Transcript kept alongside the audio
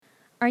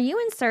Are you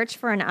in search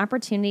for an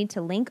opportunity to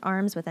link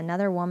arms with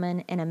another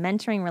woman in a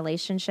mentoring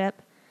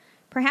relationship?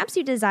 Perhaps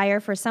you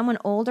desire for someone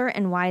older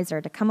and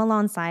wiser to come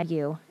alongside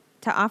you,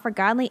 to offer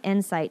godly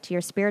insight to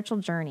your spiritual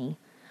journey.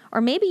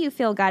 Or maybe you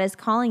feel God is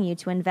calling you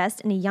to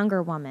invest in a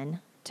younger woman,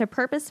 to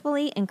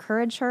purposefully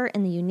encourage her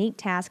in the unique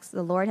tasks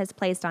the Lord has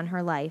placed on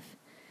her life.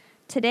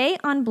 Today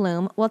on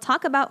Bloom, we'll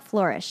talk about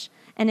Flourish,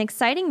 an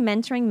exciting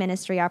mentoring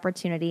ministry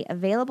opportunity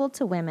available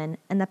to women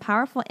and the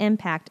powerful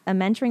impact a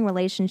mentoring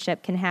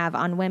relationship can have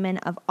on women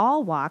of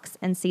all walks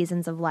and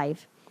seasons of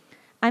life.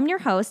 I'm your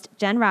host,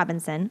 Jen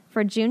Robinson,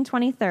 for June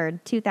 23rd,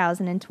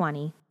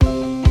 2020.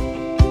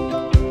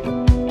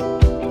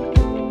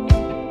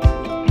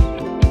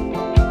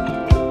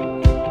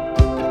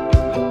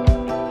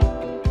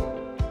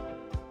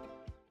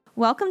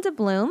 Welcome to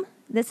Bloom.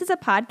 This is a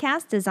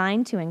podcast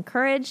designed to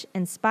encourage,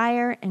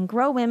 inspire, and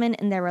grow women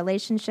in their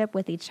relationship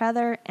with each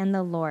other and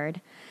the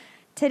Lord.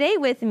 Today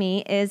with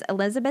me is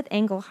Elizabeth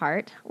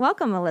Engelhardt.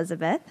 Welcome,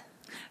 Elizabeth.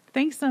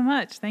 Thanks so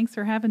much. Thanks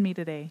for having me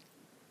today.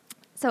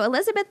 So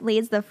Elizabeth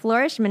leads the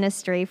Flourish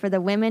ministry for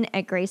the women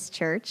at Grace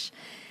Church.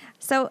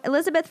 So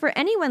Elizabeth, for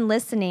anyone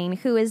listening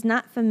who is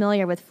not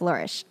familiar with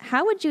Flourish,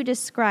 how would you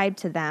describe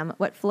to them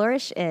what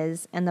Flourish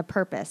is and the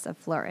purpose of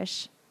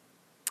Flourish?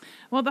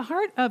 Well, the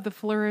heart of the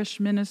Flourish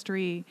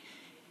ministry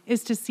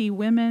is to see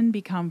women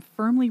become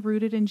firmly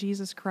rooted in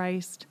Jesus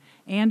Christ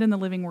and in the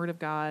living Word of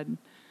God.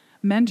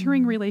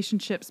 Mentoring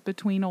relationships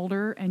between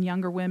older and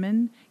younger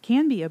women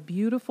can be a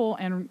beautiful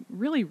and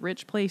really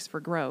rich place for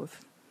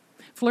growth.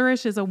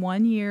 Flourish is a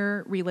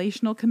one-year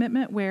relational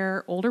commitment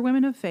where older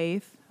women of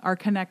faith are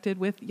connected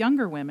with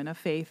younger women of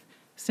faith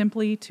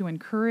simply to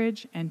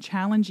encourage and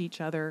challenge each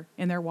other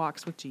in their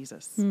walks with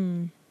Jesus.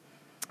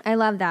 I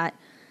love that.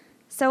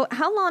 So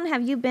how long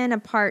have you been a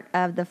part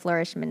of the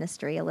Flourish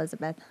ministry,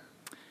 Elizabeth?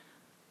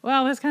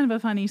 Well, that's kind of a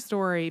funny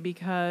story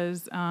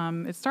because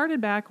it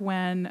started back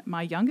when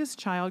my youngest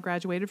child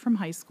graduated from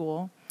high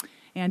school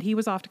and he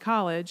was off to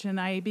college, and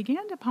I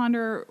began to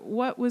ponder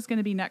what was going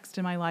to be next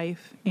in my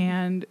life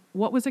and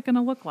what was it going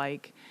to look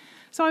like.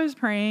 So I was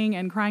praying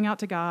and crying out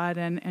to God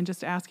and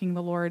just asking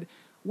the Lord,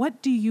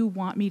 what do you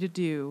want me to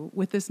do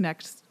with this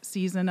next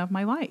season of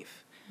my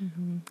life?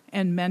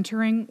 And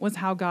mentoring was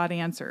how God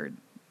answered.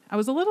 I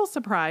was a little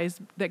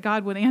surprised that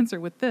God would answer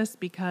with this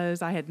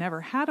because I had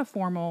never had a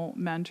formal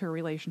mentor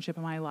relationship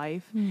in my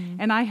life,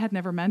 and I had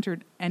never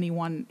mentored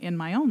anyone in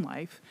my own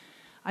life.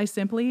 I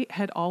simply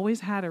had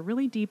always had a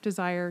really deep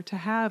desire to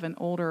have an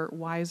older,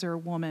 wiser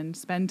woman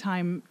spend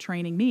time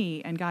training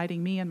me and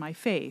guiding me in my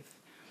faith.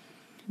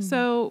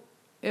 So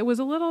it was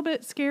a little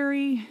bit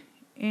scary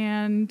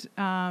and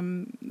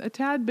a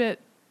tad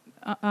bit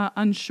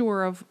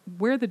unsure of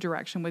where the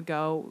direction would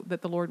go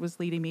that the Lord was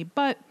leading me,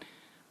 but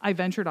I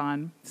ventured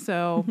on.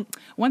 So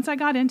once I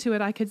got into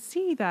it, I could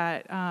see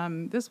that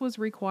this was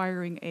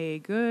requiring a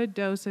good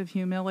dose of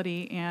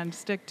humility and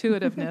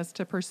stick-to-itiveness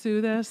to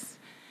pursue this,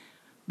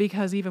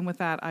 because even with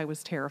that, I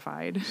was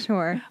terrified.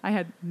 Sure. I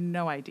had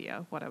no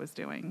idea what I was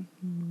doing.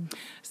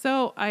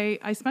 So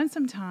I spent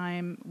some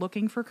time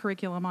looking for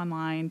curriculum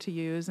online to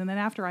use, and then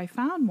after I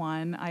found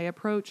one, I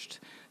approached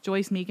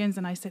Joyce Meekins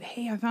and I said,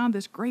 hey, I found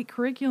this great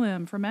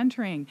curriculum for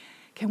mentoring.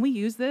 Can we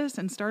use this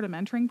and start a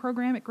mentoring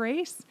program at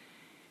Grace?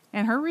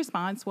 And her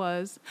response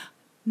was,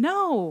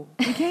 no,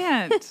 we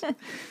can't.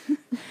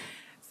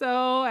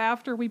 So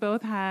after we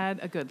both had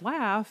a good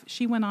laugh,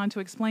 she went on to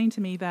explain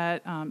to me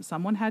that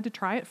someone had to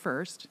try it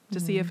first to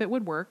see if it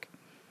would work,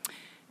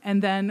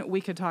 and then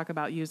we could talk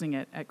about using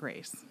it at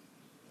Grace.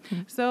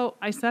 So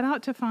I set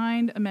out to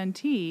find a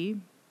mentee,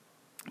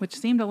 which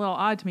seemed a little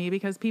odd to me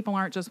because people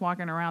aren't just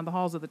walking around the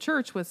halls of the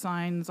church with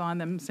signs on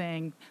them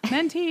saying,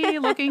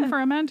 mentee, looking for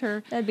a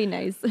mentor. That'd be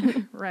nice.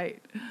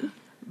 Right.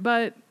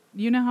 But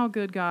you know how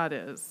good God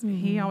is.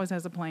 He always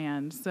has a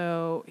plan.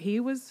 So he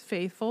was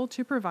faithful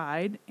to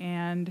provide,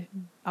 and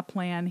a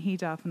plan he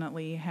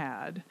definitely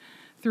had.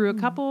 Through a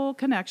couple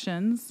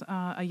connections,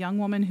 a young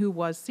woman who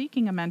was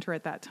seeking a mentor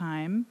at that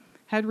time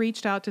had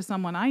reached out to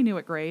someone I knew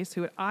at Grace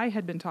who I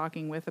had been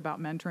talking with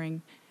about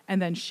mentoring,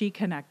 and then she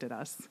connected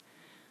us.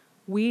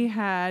 We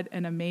had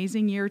an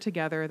amazing year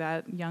together,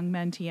 that young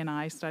mentee and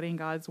I, studying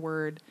God's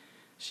Word.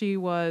 She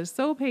was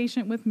so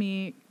patient with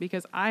me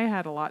because I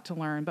had a lot to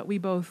learn, but we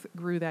both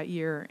grew that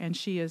year, and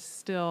she is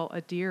still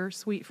a dear,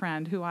 sweet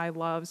friend who I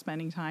love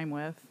spending time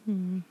with.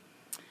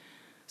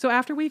 So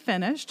after we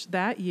finished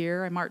that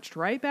year, I marched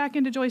right back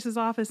into Joyce's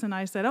office and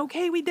I said,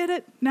 okay, we did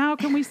it. Now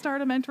can we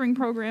start a mentoring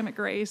program at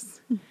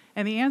Grace?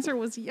 And the answer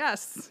was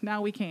yes,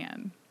 now we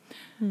can.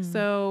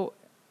 So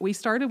we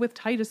started with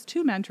Titus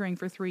II mentoring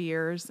for 3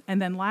 years,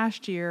 and then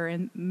last year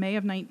in May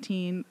of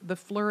 19, the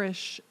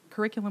Flourish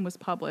curriculum was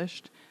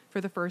published for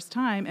the first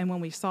time, and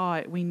when we saw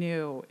it, we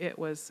knew it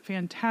was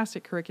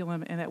fantastic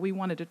curriculum and that we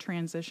wanted to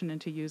transition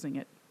into using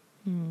it.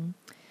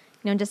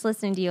 Just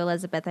listening to you,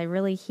 Elizabeth, I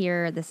really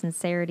hear the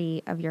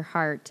sincerity of your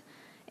heart.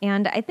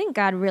 And I think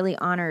God really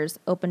honors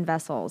open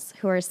vessels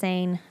who are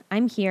saying,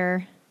 I'm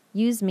here,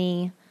 use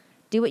me,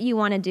 do what you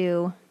want to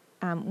do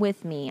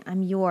with me,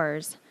 I'm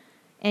yours.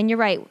 And you're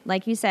right,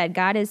 like you said,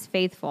 God is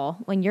faithful.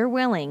 When you're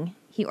willing,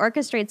 He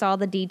orchestrates all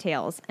the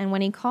details, and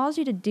when he calls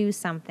you to do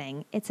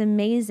something, it's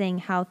amazing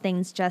how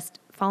things just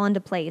fall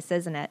into place,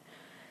 isn't it?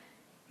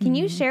 Can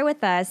you share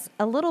with us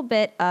a little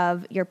bit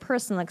of your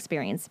personal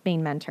experience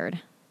being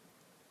mentored?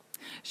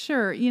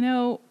 Sure. You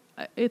know,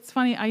 it's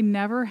funny. I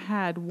never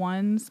had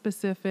one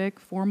specific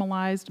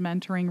formalized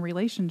mentoring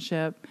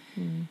relationship.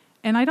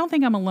 And I don't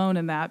think I'm alone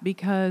in that,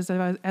 because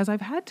as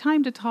I've had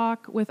time to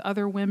talk with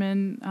other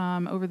women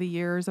over the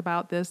years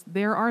about this,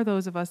 there are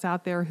those of us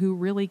out there who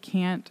really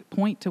can't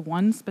point to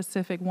one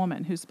specific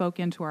woman who spoke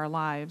into our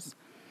lives.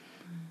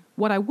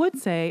 What I would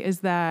say is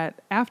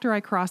that after I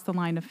crossed the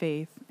line of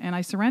faith and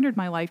I surrendered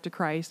my life to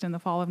Christ in the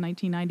fall of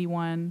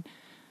 1991,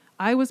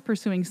 I was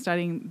pursuing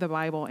studying the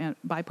Bible and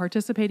by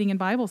participating in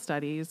Bible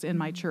studies in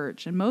my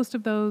church. And most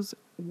of those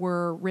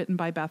were written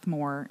by Beth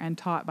Moore and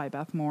taught by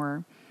Beth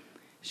Moore.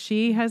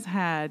 She has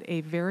had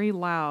a very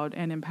loud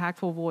and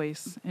impactful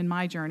voice in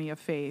my journey of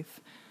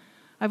faith.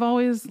 I've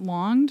always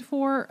longed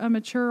for a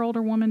mature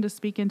older woman to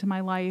speak into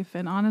my life,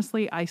 and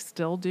honestly, I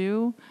still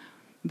do.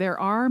 There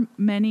are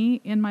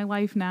many in my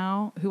life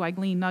now who I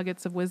glean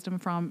nuggets of wisdom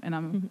from, and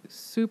I'm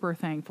super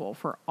thankful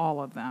for all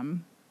of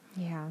them.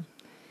 Yeah.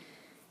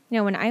 You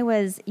know, when I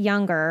was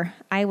younger,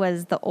 I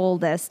was the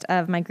oldest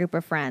of my group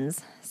of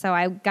friends. So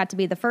I got to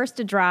be the first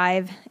to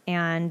drive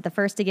and the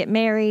first to get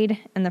married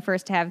and the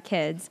first to have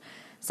kids.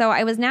 So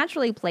I was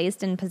naturally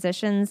placed in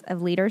positions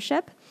of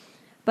leadership.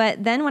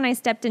 But then when I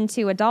stepped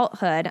into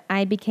adulthood,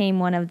 I became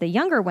one of the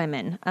younger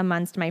women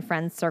amongst my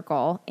friends'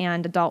 circle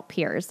and adult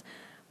peers,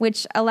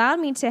 which allowed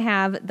me to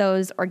have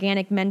those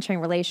organic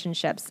mentoring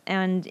relationships.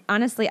 And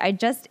honestly, I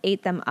just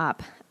ate them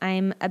up.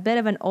 I'm a bit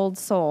of an old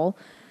soul,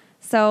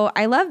 so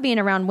I love being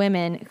around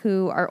women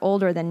who are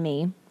older than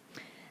me.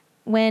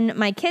 When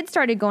my kids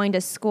started going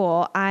to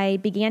school, I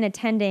began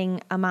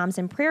attending a Moms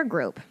in Prayer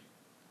group.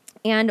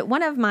 And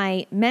one of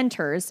my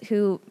mentors,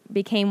 who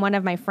became one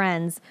of my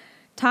friends,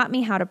 taught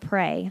me how to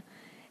pray.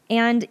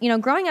 And, you know,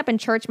 growing up in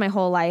church my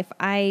whole life,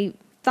 I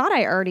thought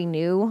I already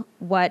knew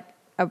what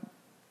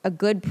a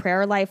good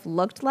prayer life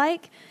looked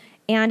like.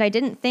 And I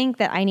didn't think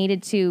that I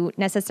needed to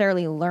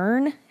necessarily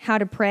learn how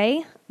to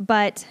pray.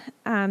 But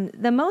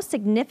the most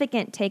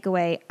significant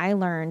takeaway I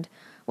learned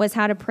was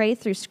how to pray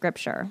through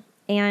Scripture.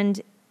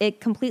 And it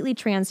completely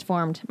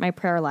transformed my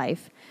prayer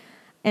life.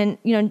 And,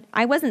 you know,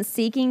 I wasn't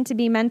seeking to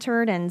be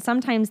mentored, and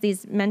sometimes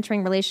these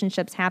mentoring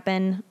relationships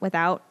happen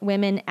without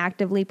women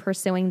actively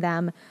pursuing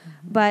them.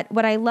 But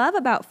what I love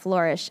about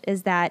Flourish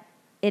is that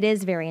it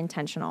is very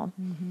intentional.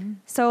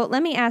 So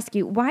let me ask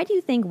you, why do you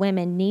think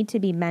women need to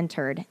be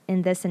mentored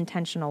in this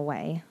intentional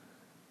way?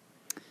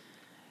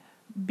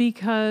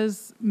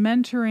 Because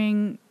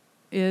mentoring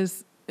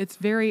it's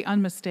very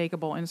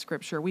unmistakable in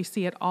Scripture. We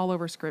see it all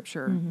over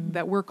Scripture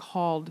that we're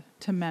called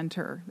to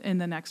mentor in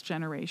the next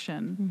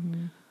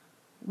generation.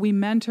 We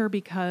mentor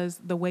because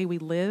the way we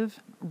live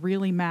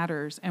really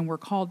matters, and we're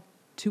called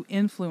to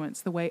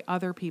influence the way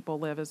other people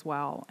live as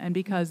well. And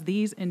because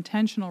these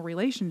intentional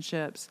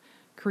relationships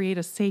create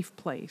a safe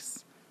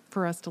place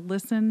for us to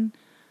listen,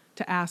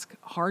 to ask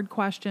hard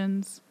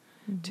questions,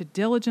 to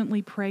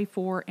diligently pray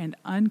for and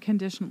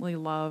unconditionally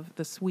love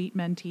the sweet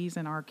mentees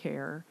in our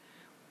care.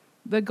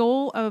 The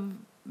goal of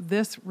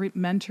this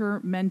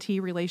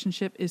mentor-mentee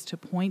relationship is to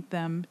point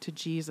them to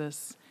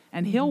Jesus,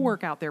 and He'll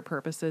work out their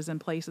purposes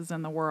and places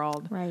in the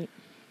world. Right.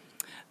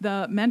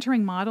 The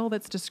mentoring model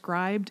that's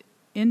described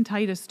in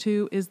Titus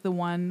 2 is the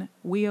one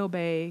we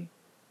obey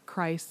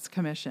Christ's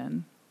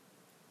commission.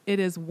 It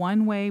is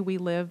one way we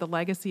live the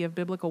legacy of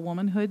biblical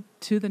womanhood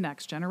to the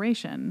next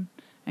generation.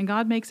 And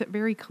God makes it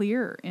very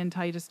clear in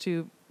Titus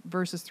 2,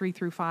 verses 3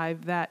 through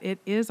 5, that it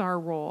is our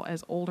role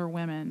as older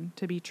women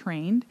to be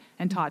trained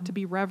and taught to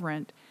be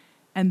reverent,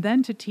 and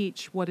then to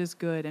teach what is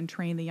good and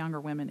train the younger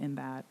women in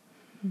that.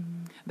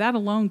 That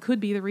alone could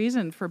be the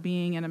reason for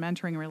being in a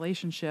mentoring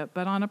relationship.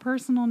 But on a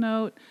personal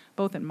note,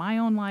 both in my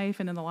own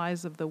life and in the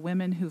lives of the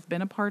women who've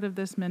been a part of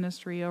this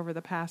ministry over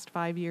the past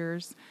 5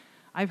 years,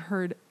 I've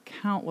heard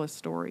countless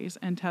stories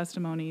and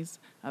testimonies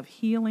of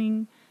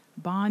healing,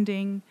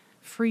 bonding,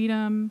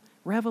 freedom,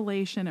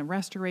 revelation, and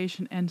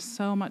restoration, and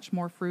so much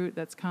more fruit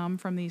that's come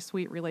from these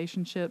sweet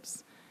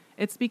relationships.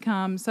 It's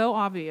become so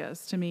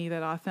obvious to me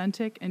that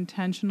authentic,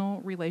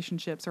 intentional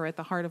relationships are at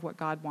the heart of what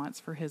God wants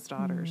for His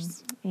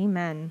daughters.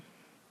 Amen.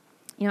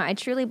 You know, I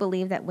truly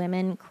believe that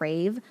women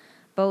crave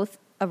both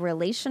a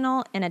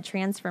relational and a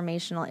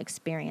transformational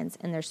experience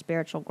in their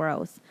spiritual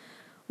growth.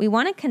 We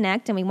want to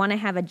connect and we want to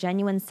have a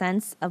genuine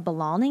sense of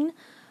belonging,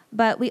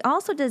 but we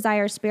also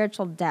desire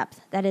spiritual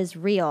depth that is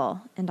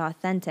real and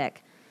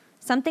authentic,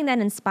 something that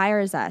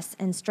inspires us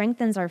and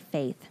strengthens our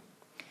faith.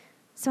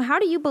 So how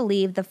do you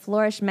believe the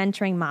Flourish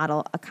mentoring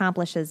model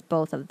accomplishes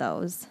both of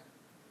those?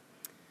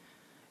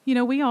 You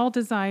know, we all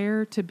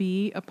desire to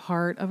be a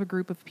part of a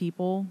group of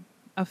people,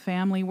 a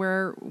family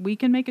where we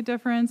can make a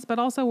difference, but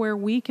also where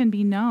we can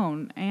be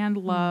known and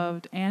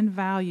loved and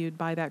valued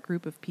by that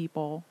group of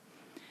people.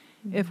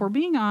 If we're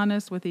being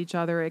honest with each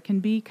other, it can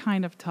be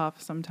kind of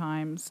tough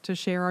sometimes to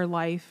share our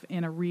life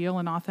in a real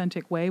and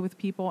authentic way with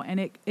people, and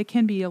it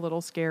can be a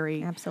little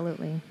scary.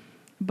 Absolutely.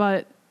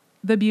 But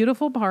The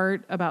beautiful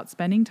part about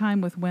spending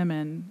time with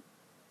women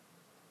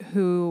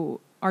who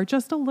are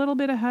just a little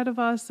bit ahead of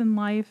us in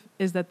life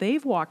is that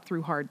they've walked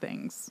through hard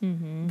things.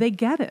 Mm-hmm. They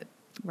get it.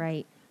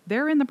 Right.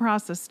 They're in the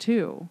process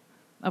too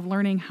of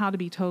learning how to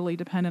be totally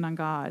dependent on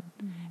God.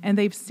 Mm-hmm. And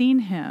they've seen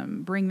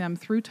him bring them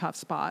through tough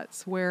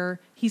spots where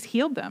he's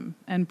healed them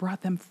and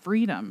brought them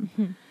freedom.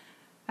 Mm-hmm.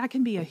 That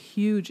can be a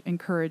huge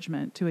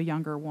encouragement to a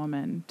younger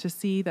woman to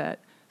see that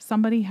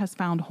somebody has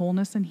found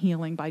wholeness and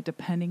healing by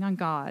depending on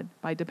God,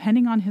 by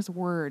depending on his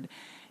word,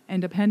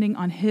 and depending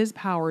on his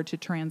power to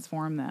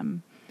transform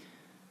them.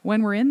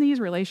 When we're in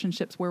these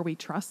relationships where we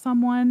trust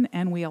someone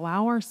and we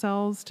allow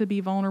ourselves to be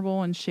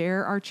vulnerable and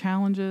share our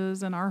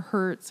challenges and our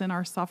hurts and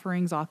our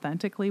sufferings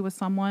authentically with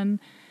someone,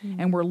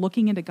 and we're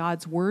looking into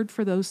God's word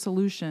for those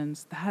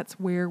solutions, that's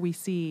where we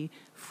see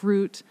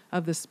fruit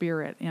of the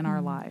Spirit in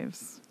our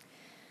lives.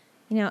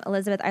 You know,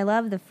 Elizabeth, I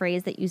love the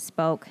phrase that you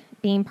spoke,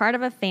 being part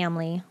of a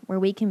family where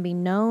we can be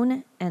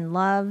known and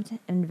loved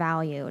and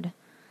valued.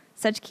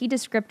 Such key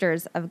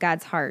descriptors of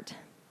God's heart,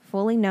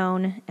 fully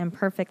known and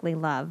perfectly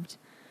loved.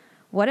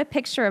 What a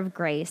picture of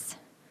grace.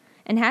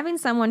 And having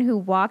someone who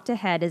walked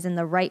ahead is in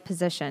the right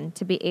position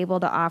to be able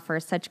to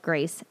offer such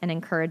grace and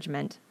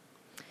encouragement.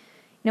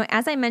 You know,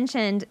 as I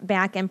mentioned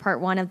back in part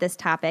 1 of this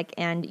topic,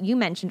 and you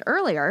mentioned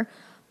earlier,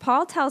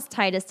 Paul tells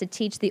Titus to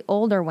teach the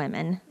older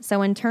women,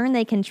 so in turn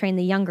they can train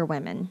the younger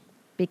women.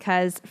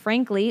 Because,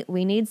 frankly,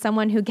 we need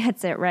someone who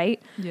gets it,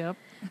 right? Yep.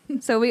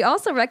 So we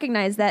also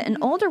recognize that an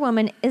older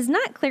woman is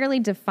not clearly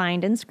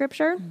defined in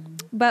Scripture,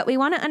 but we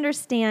want to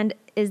understand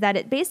is that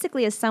it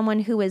basically is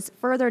someone who is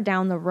further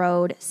down the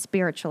road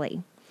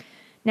spiritually.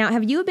 Now,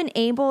 have you been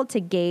able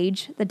to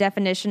gauge the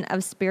definition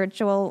of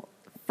spiritual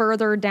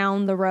further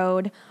down the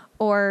road,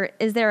 or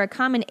is there a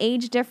common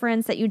age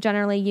difference that you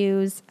generally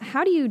use?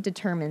 How do you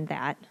determine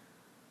that?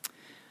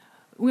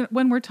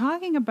 When we're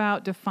talking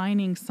about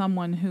defining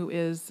someone who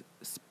is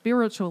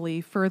spiritually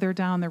further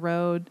down the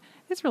road,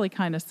 it's really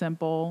kind of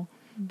simple.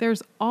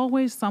 There's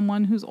always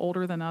someone who's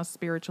older than us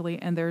spiritually,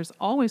 and there's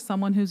always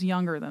someone who's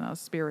younger than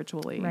us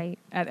spiritually, right,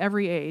 at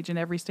every age and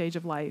every stage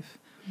of life.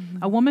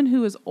 A woman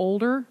who is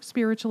older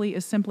spiritually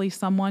is simply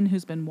someone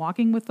who's been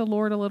walking with the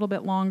Lord a little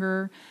bit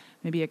longer,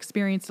 maybe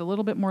experienced a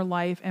little bit more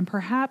life, and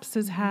perhaps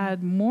has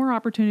had more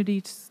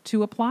opportunities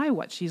to apply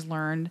what she's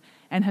learned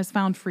and has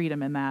found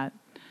freedom in that.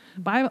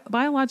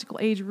 Biological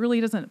age really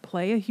doesn't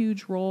play a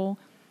huge role,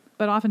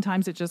 but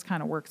oftentimes it just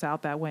kind of works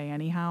out that way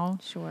anyhow.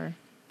 Sure.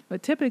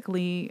 But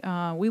typically,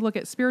 we look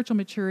at spiritual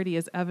maturity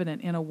as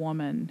evident in a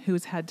woman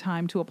who's had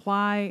time to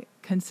apply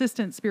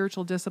consistent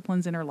spiritual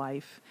disciplines in her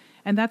life,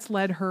 and that's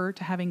led her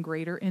to having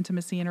greater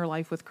intimacy in her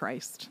life with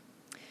Christ.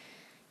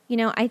 You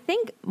know, I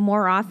think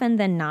more often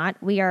than not,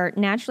 we are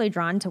naturally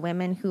drawn to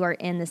women who are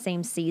in the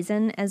same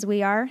season as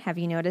we are. Have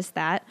you noticed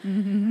that?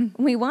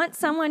 Mm-hmm. We want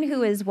someone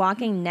who is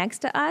walking next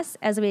to us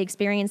as we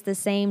experience the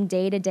same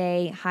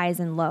day-to-day highs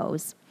and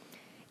lows.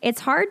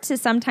 It's hard to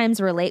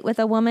sometimes relate with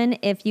a woman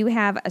if you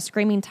have a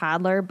screaming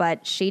toddler,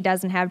 but she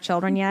doesn't have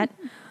children yet,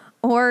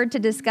 or to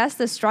discuss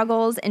the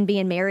struggles in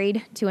being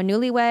married to a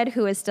newlywed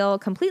who is still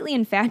completely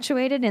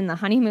infatuated in the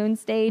honeymoon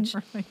stage.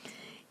 Right.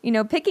 You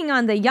know, picking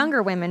on the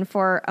younger women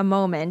for a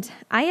moment,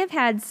 I have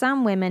had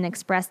some women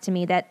express to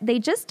me that they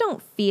just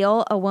don't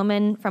feel a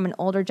woman from an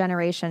older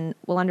generation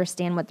will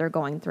understand what they're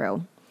going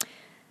through.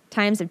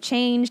 Times have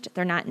changed.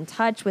 They're not in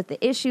touch with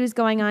the issues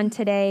going on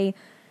today.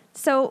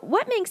 So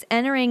what makes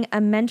entering a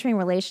mentoring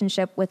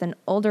relationship with an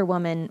older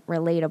woman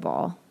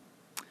relatable?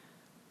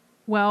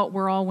 Well,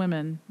 we're all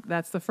women.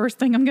 That's the first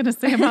thing I'm going to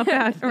say about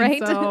that.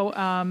 Right. And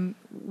so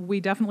we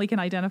definitely can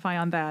identify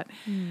on that.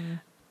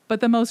 But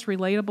the most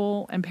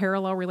relatable and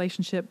parallel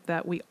relationship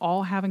that we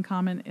all have in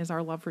common is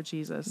our love for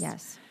Jesus.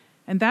 Yes.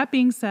 And that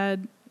being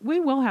said, we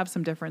will have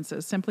some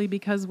differences simply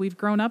because we've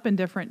grown up in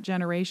different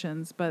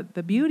generations. But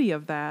the beauty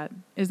of that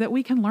is that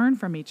we can learn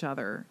from each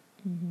other.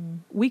 Mm-hmm.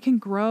 We can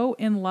grow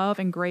in love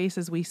and grace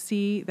as we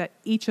see that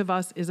each of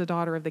us is a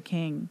daughter of the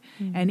King,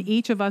 and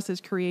each of us is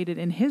created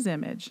in his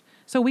image.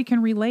 So we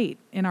can relate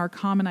in our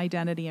common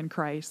identity in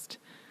Christ.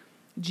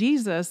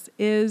 Jesus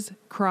is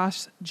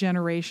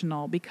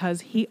cross-generational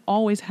because he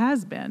always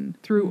has been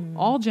through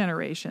all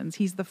generations.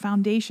 He's the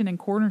foundation and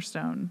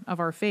cornerstone of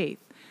our faith.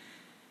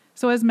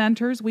 So as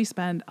mentors, we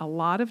spend a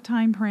lot of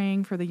time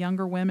praying for the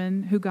younger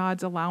women who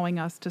God's allowing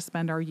us to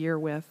spend our year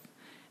with.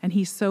 And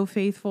he's so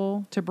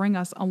faithful to bring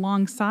us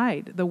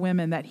alongside the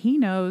women that he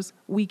knows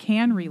we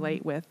can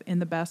relate with in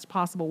the best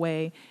possible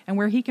way and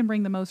where he can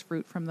bring the most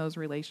fruit from those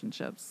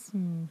relationships.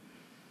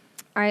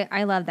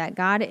 I love that.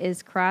 God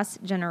is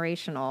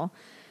cross-generational.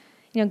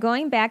 You know,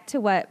 going back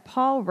to what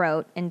Paul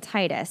wrote in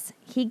Titus,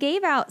 he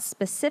gave out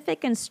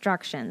specific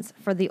instructions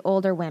for the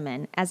older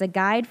women as a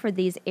guide for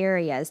these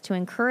areas to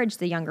encourage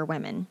the younger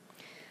women.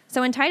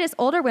 So in Titus,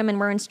 older women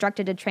were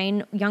instructed to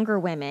train younger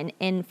women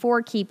in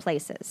 4 key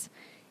places.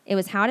 It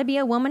was how to be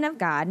a woman of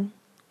God,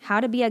 how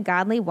to be a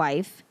godly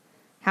wife,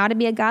 how to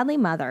be a godly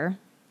mother,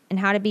 and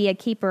how to be a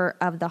keeper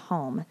of the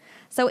home.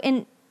 So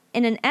in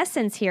an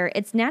essence here,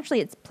 it's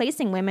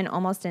placing women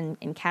almost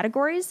in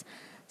categories.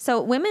 So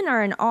women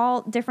are in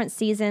all different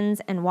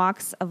seasons and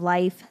walks of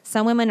life.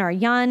 Some women are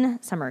young,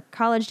 some are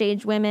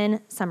college-age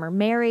women, some are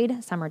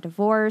married, some are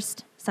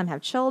divorced, some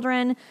have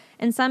children,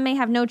 and some may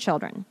have no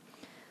children.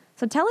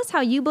 So tell us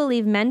how you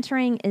believe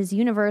mentoring is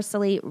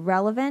universally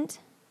relevant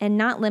and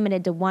not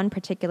limited to one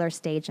particular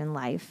stage in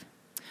life.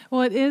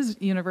 Well, it is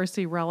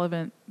universally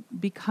relevant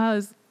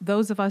because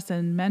those of us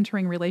in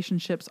mentoring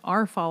relationships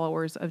are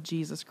followers of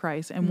Jesus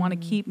Christ and want to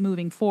keep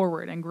moving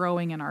forward and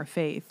growing in our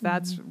faith.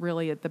 That's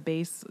really at the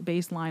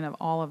baseline of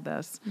all of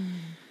this.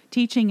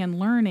 Teaching and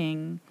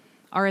learning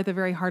are at the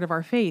very heart of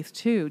our faith,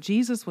 too.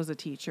 Jesus was a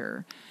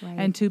teacher. Right.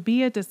 And to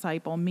be a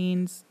disciple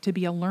means to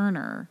be a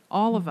learner.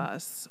 All of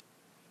us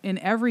in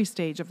every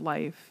stage of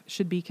life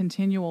should be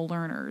continual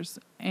learners,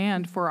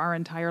 and for our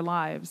entire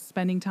lives,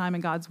 spending time in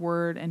God's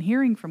Word and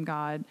hearing from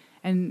God,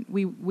 and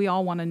we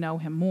all want to know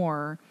Him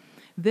more.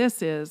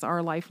 This is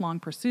our lifelong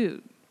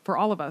pursuit for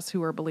all of us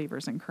who are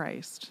believers in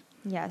Christ.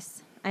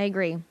 Yes, I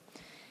agree.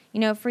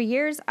 For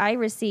years, I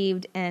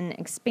received an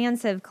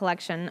expansive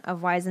collection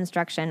of wise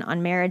instruction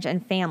on marriage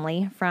and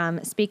family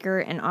from speaker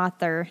and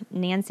author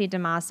Nancy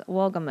DeMoss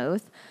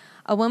Wolgemuth,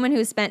 a woman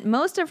who spent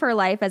most of her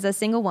life as a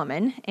single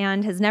woman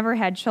and has never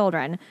had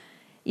children.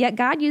 Yet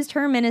God used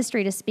her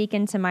ministry to speak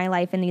into my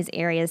life in these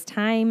areas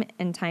time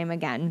and time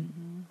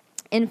again.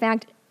 In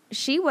fact,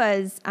 she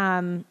would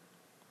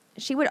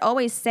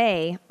always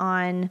say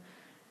on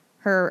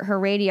her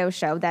radio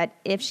show that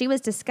if she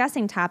was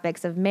discussing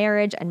topics of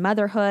marriage and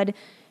motherhood,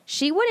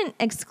 she wouldn't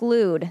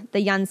exclude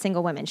the young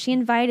single women. She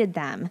invited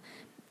them.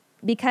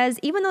 Because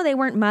even though they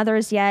weren't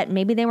mothers yet,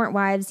 maybe they weren't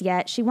wives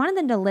yet, she wanted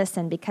them to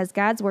listen because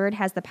God's Word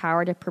has the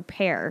power to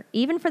prepare,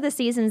 even for the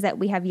seasons that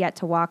we have yet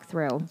to walk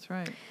through. That's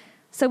right.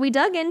 So we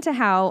dug into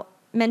how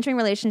mentoring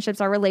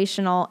relationships are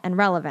relational and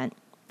relevant.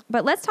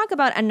 But let's talk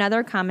about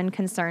another common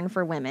concern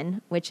for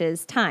women, which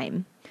is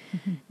time.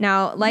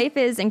 Now, life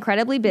is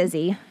incredibly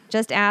busy.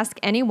 Just ask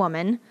any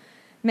woman.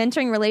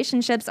 Mentoring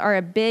relationships are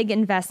a big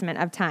investment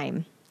of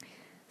time.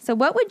 So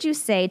what would you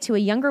say to a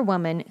younger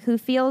woman who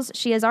feels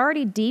she is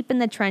already deep in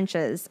the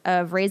trenches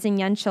of raising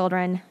young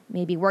children,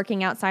 maybe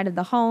working outside of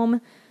the home,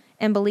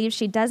 and believes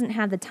she doesn't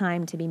have the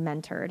time to be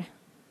mentored?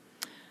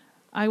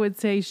 I would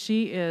say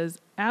she is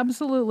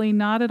absolutely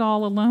not at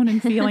all alone in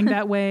feeling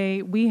that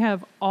way. We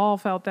have all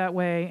felt that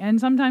way, and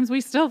sometimes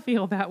we still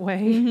feel that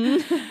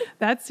way.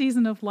 That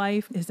season of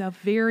life is a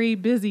very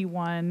busy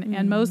one,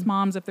 and most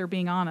moms, if they're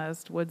being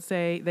honest, would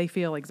say they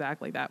feel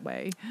exactly that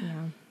way.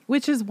 Yeah.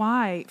 Which is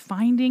why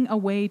finding a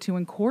way to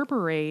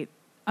incorporate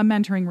a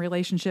mentoring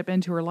relationship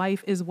into her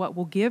life is what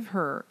will give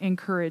her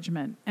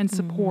encouragement and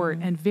support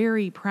and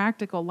very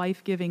practical,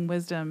 life-giving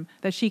wisdom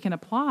that she can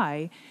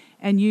apply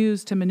and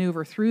use to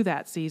maneuver through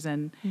that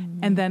season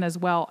and then as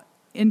well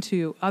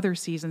into other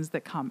seasons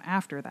that come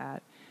after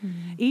that.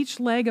 Each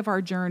leg of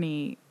our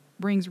journey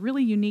brings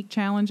really unique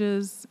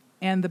challenges,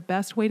 and the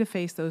best way to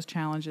face those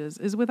challenges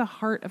is with a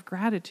heart of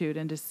gratitude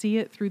and to see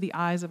it through the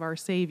eyes of our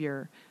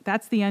Savior.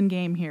 That's the end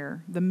game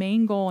here. The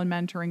main goal in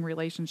mentoring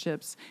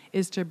relationships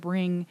is to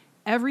bring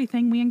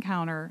everything we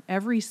encounter,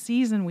 every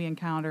season we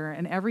encounter,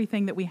 and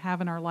everything that we have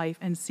in our life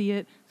and see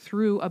it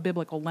through a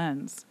biblical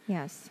lens.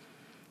 Yes.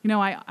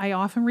 I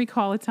often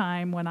recall a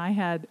time when I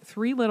had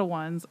 3 little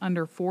ones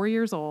under 4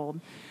 years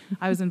old.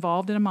 I was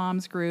involved in a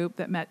mom's group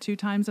that met 2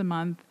 times a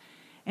month.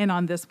 And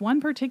on this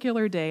one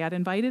particular day, I'd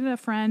invited a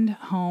friend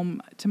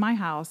home to my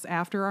house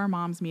after our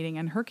mom's meeting,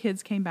 and her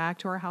kids came back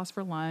to our house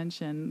for lunch,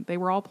 and they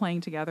were all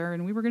playing together,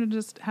 and we were going to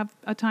just have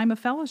a time of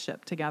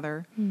fellowship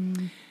together.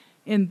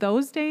 In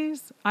those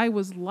days, I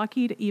was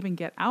lucky to even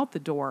get out the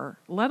door,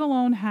 let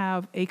alone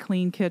have a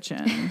clean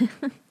kitchen.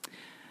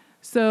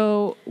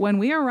 So when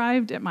we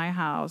arrived at my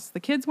house, the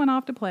kids went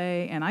off to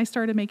play, and I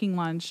started making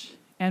lunch.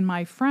 And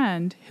my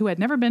friend, who had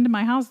never been to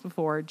my house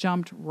before,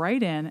 jumped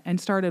right in and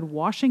started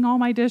washing all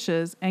my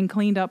dishes and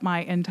cleaned up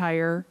my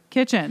entire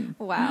kitchen.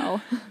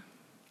 Wow.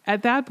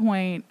 At that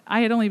point,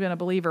 I had only been a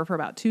believer for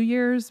about 2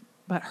 years,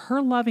 but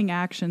her loving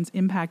actions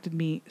impacted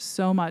me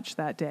so much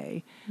that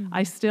day.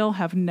 I still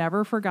have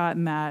never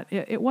forgotten that.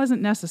 It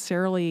wasn't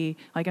necessarily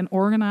like an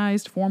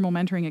organized, formal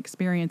mentoring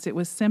experience. It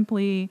was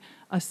simply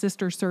a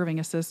sister serving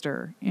a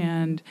sister.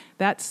 And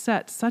that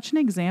set such an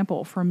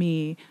example for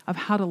me of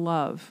how to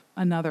love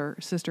another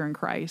sister in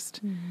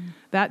Christ.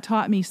 That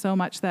taught me so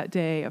much that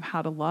day of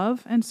how to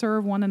love and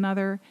serve one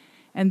another.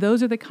 And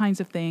those are the kinds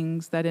of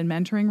things that in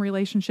mentoring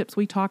relationships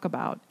we talk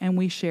about and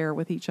we share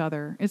with each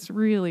other. It's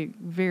really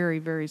very,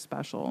 very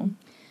special.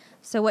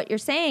 So what you're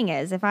saying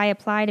is if I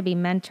apply to be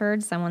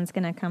mentored, someone's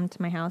going to come to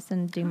my house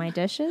and do my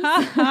dishes? No,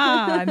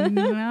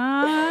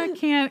 I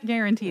can't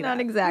guarantee that.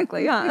 Not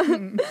exactly, huh?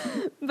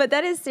 But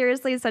that is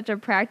seriously such a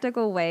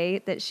practical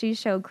way that she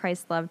showed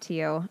Christ's love to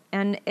you.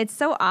 And it's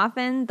so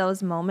often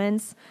those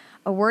moments,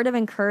 a word of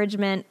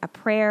encouragement, a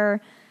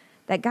prayer,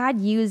 that God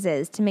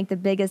uses to make the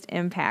biggest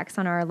impacts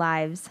on our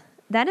lives.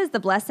 That is the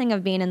blessing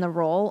of being in the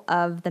role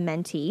of the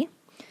mentee.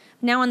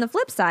 Now, on the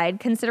flip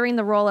side, considering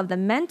the role of the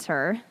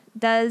mentor,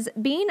 does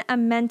being a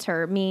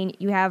mentor mean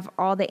you have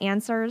all the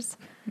answers?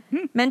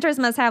 Mentors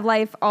must have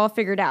life all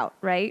figured out,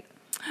 right?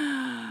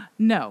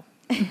 No.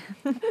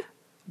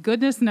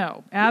 Goodness,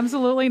 no,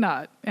 absolutely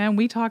not. And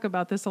we talk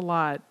about this a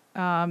lot.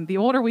 The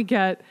older we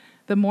get,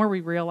 the more we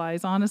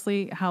realize,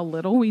 honestly, how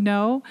little we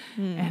know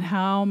and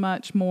how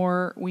much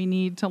more we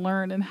need to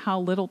learn and how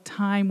little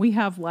time we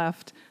have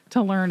left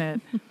to learn it.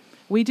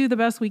 We do the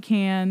best we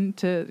can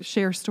to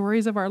share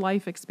stories of our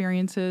life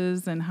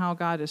experiences and how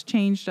God has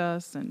changed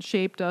us and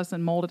shaped us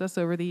and molded us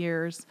over the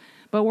years.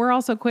 But we're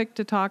also quick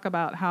to talk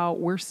about how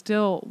we're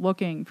still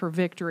looking for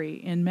victory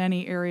in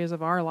many areas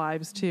of our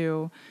lives,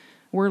 too.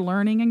 We're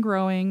learning and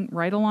growing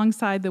right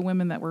alongside the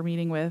women that we're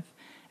meeting with.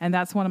 And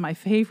that's one of my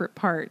favorite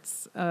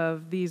parts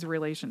of these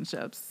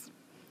relationships.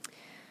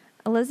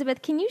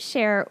 Elizabeth, can you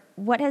share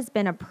what has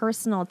been a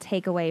personal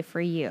takeaway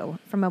for you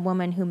from a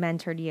woman who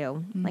mentored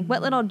you? Like,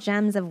 what little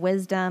gems of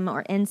wisdom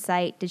or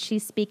insight did she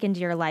speak into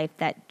your life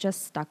that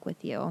just stuck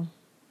with you?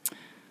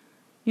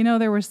 You know,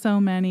 there were so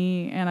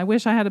many, and I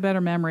wish I had a better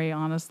memory,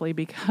 honestly,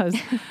 because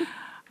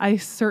I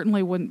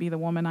certainly wouldn't be the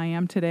woman I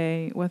am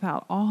today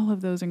without all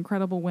of those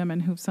incredible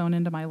women who've sown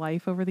into my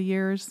life over the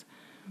years.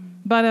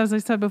 But as I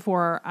said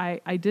before, I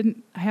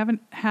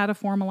haven't had a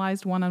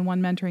formalized one-on-one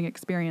mentoring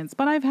experience,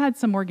 but I've had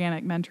some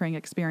organic mentoring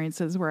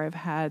experiences where I've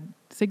had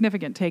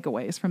significant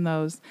takeaways from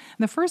those.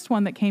 And the first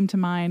one that came to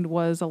mind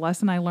was a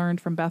lesson I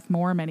learned from Beth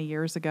Moore many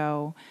years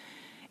ago.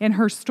 In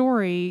her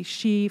story,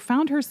 she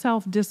found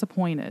herself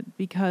disappointed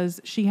because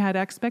she had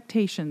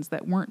expectations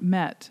that weren't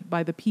met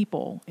by the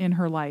people in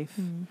her life.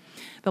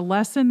 The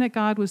lesson that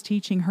God was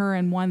teaching her,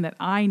 and one that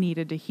I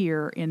needed to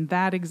hear in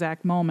that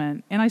exact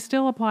moment, and I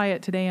still apply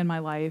it today in my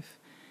life,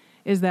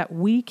 is that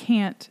we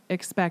can't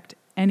expect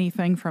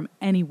anything from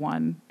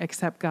anyone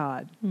except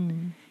God.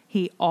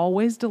 He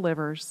always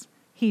delivers,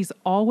 He's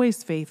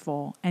always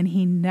faithful, and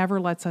He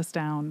never lets us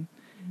down.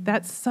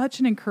 That's such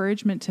an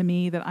encouragement to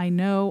me that I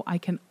know I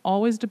can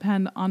always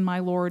depend on my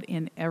Lord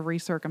in every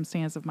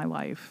circumstance of my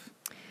life.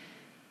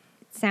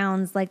 It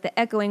sounds like the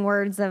echoing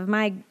words of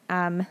my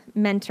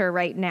mentor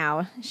right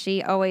now.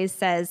 She always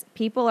says,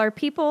 people are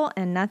people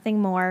and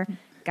nothing more.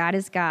 God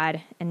is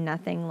God and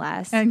nothing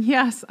less. And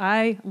yes,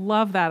 I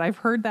love that. I've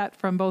heard that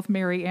from both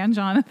Mary and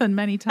Jonathan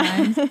many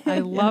times. I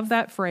love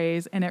that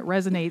phrase, and it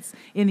resonates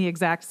in the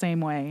exact same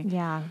way.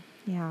 Yeah.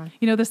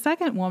 You know, the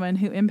second woman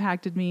who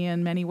impacted me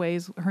in many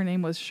ways, her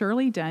name was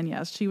Shirley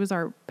Denyes. She was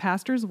our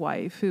pastor's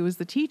wife, who was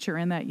the teacher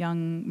in that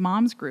young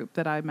moms group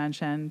that I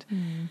mentioned.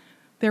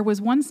 There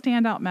was one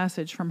standout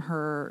message from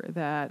her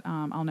that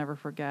I'll never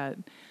forget.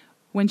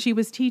 When she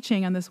was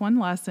teaching on this one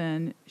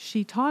lesson,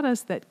 she taught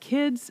us that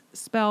kids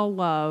spell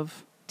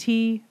love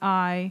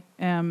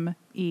Time.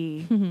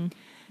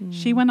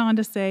 She went on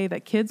to say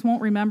that kids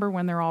won't remember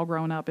when they're all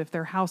grown up if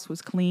their house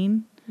was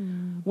clean.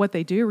 What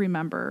they do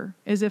remember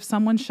is if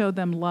someone showed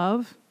them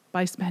love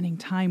by spending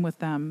time with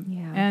them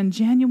and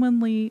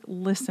genuinely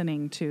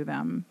listening to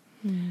them.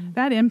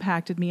 That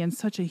impacted me in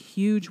such a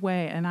huge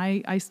way, and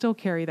I still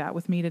carry that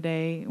with me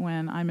today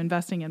when I'm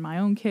investing in my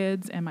own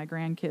kids and my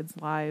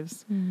grandkids'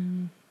 lives.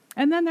 And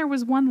then there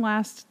was one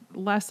last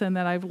lesson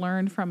that I've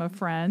learned from a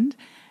friend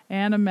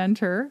and a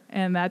mentor,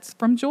 and that's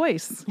from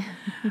Joyce.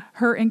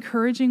 Her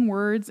encouraging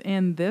words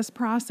in this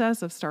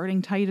process of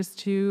starting Titus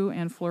 2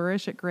 and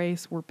Flourish at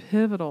Grace were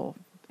pivotal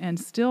and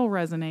still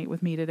resonate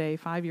with me today,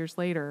 5 years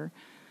later.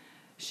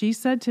 She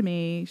said to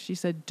me,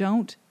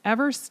 don't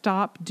ever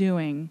stop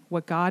doing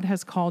what God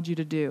has called you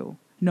to do,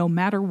 no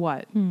matter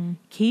what.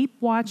 Keep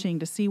watching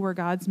to see where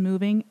God's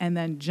moving and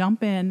then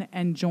jump in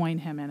and join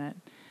Him in it.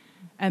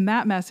 And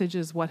that message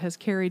is what has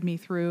carried me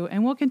through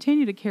and will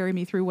continue to carry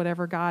me through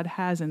whatever God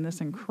has in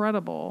this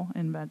incredible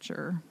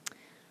adventure.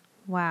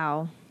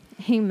 Wow.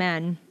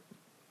 Amen.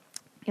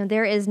 You know,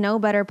 there is no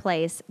better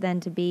place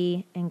than to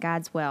be in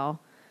God's will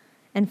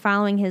and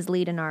following His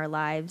lead in our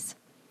lives.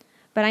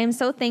 But I am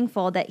so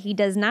thankful that He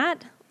does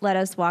not let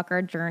us walk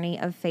our journey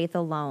of faith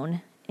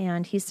alone,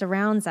 and He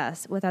surrounds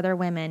us with other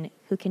women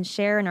who can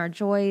share in our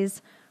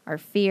joys, our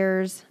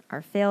fears,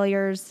 our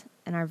failures,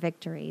 and our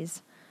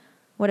victories.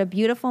 What a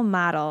beautiful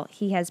model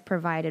He has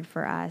provided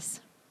for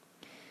us.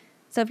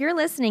 So if you're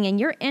listening and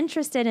you're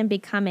interested in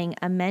becoming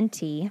a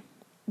mentee,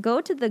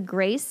 go to the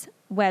Grace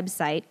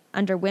website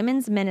under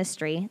Women's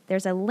Ministry.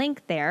 There's a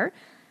link there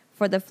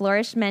for the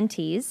Flourish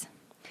mentees.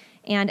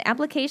 And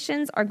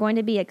applications are going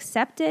to be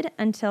accepted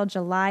until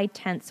July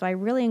 10th. So I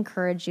really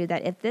encourage you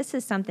that if this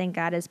is something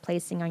God is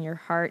placing on your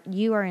heart,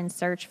 you are in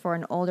search for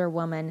an older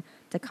woman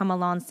to come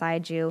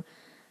alongside you,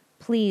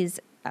 please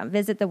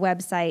visit the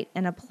website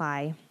and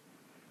apply.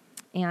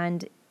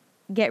 And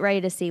get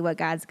ready to see what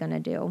God's going to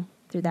do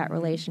through that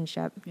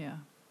relationship. Yeah.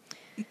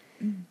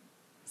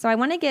 So I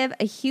want to give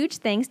a huge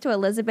thanks to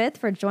Elizabeth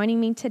for joining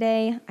me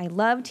today. I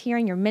loved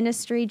hearing your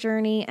ministry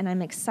journey, and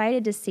I'm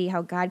excited to see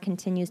how God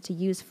continues to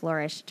use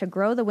Flourish to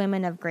grow the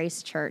women of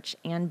Grace Church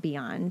and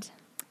beyond.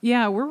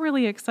 Yeah, we're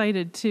really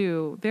excited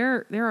too.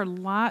 There are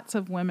lots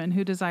of women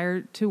who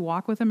desire to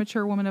walk with a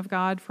mature woman of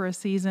God for a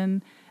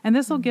season, and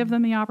this will give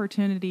them the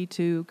opportunity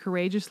to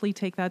courageously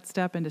take that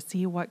step and to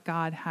see what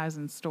God has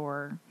in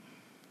store.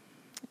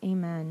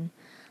 Amen.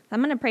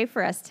 I'm going to pray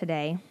for us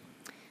today.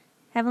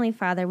 Heavenly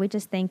Father, we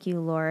just thank you,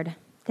 Lord,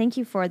 Thank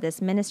you for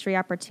this ministry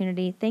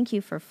opportunity. Thank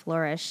you for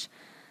Flourish.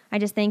 I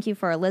just thank you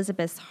for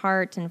Elizabeth's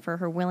heart and for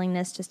her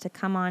willingness just to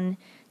come on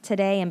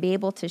today and be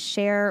able to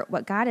share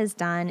what God has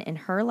done in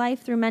her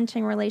life through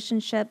mentoring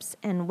relationships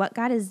and what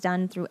God has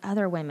done through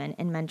other women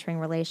in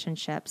mentoring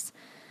relationships.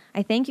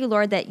 I thank you,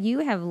 Lord, that you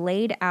have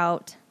laid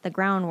out the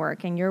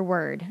groundwork in your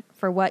word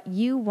for what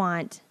you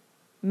want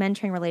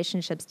mentoring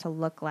relationships to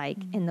look like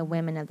in the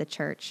women of the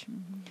church.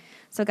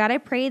 So, God, I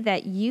pray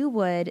that you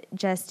would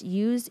just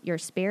use your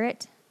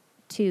Spirit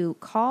to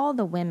call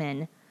the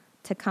women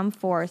to come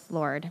forth,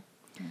 Lord,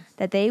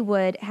 that they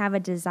would have a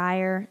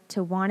desire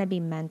to want to be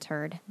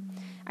mentored.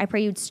 I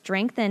pray you'd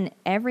strengthen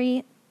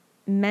every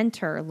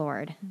mentor,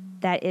 Lord,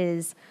 that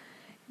is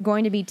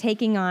going to be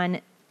taking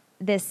on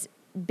this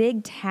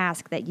big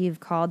task that you've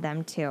called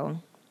them to.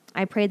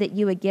 I pray that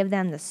you would give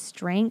them the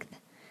strength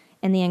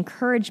and the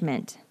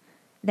encouragement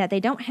that they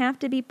don't have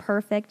to be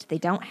perfect. They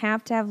don't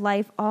have to have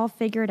life all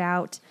figured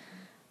out.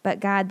 But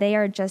God, they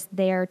are just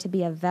there to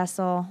be a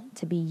vessel,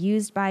 to be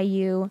used by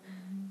you,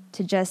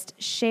 to just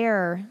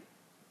share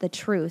the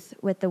truth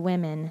with the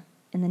women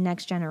in the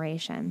next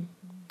generation.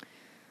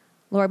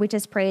 Lord, we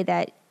just pray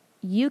that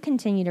you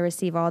continue to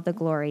receive all the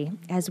glory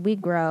as we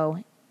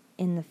grow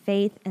in the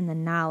faith and the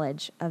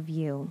knowledge of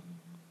you.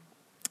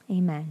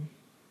 Amen.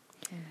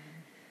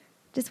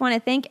 Just want to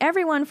thank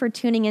everyone for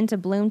tuning in to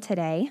Bloom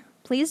today.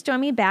 Please join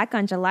me back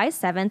on July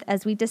 7th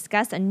as we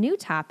discuss a new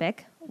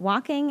topic,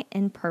 walking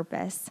in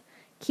purpose.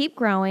 Keep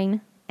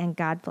growing, and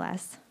God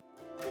bless.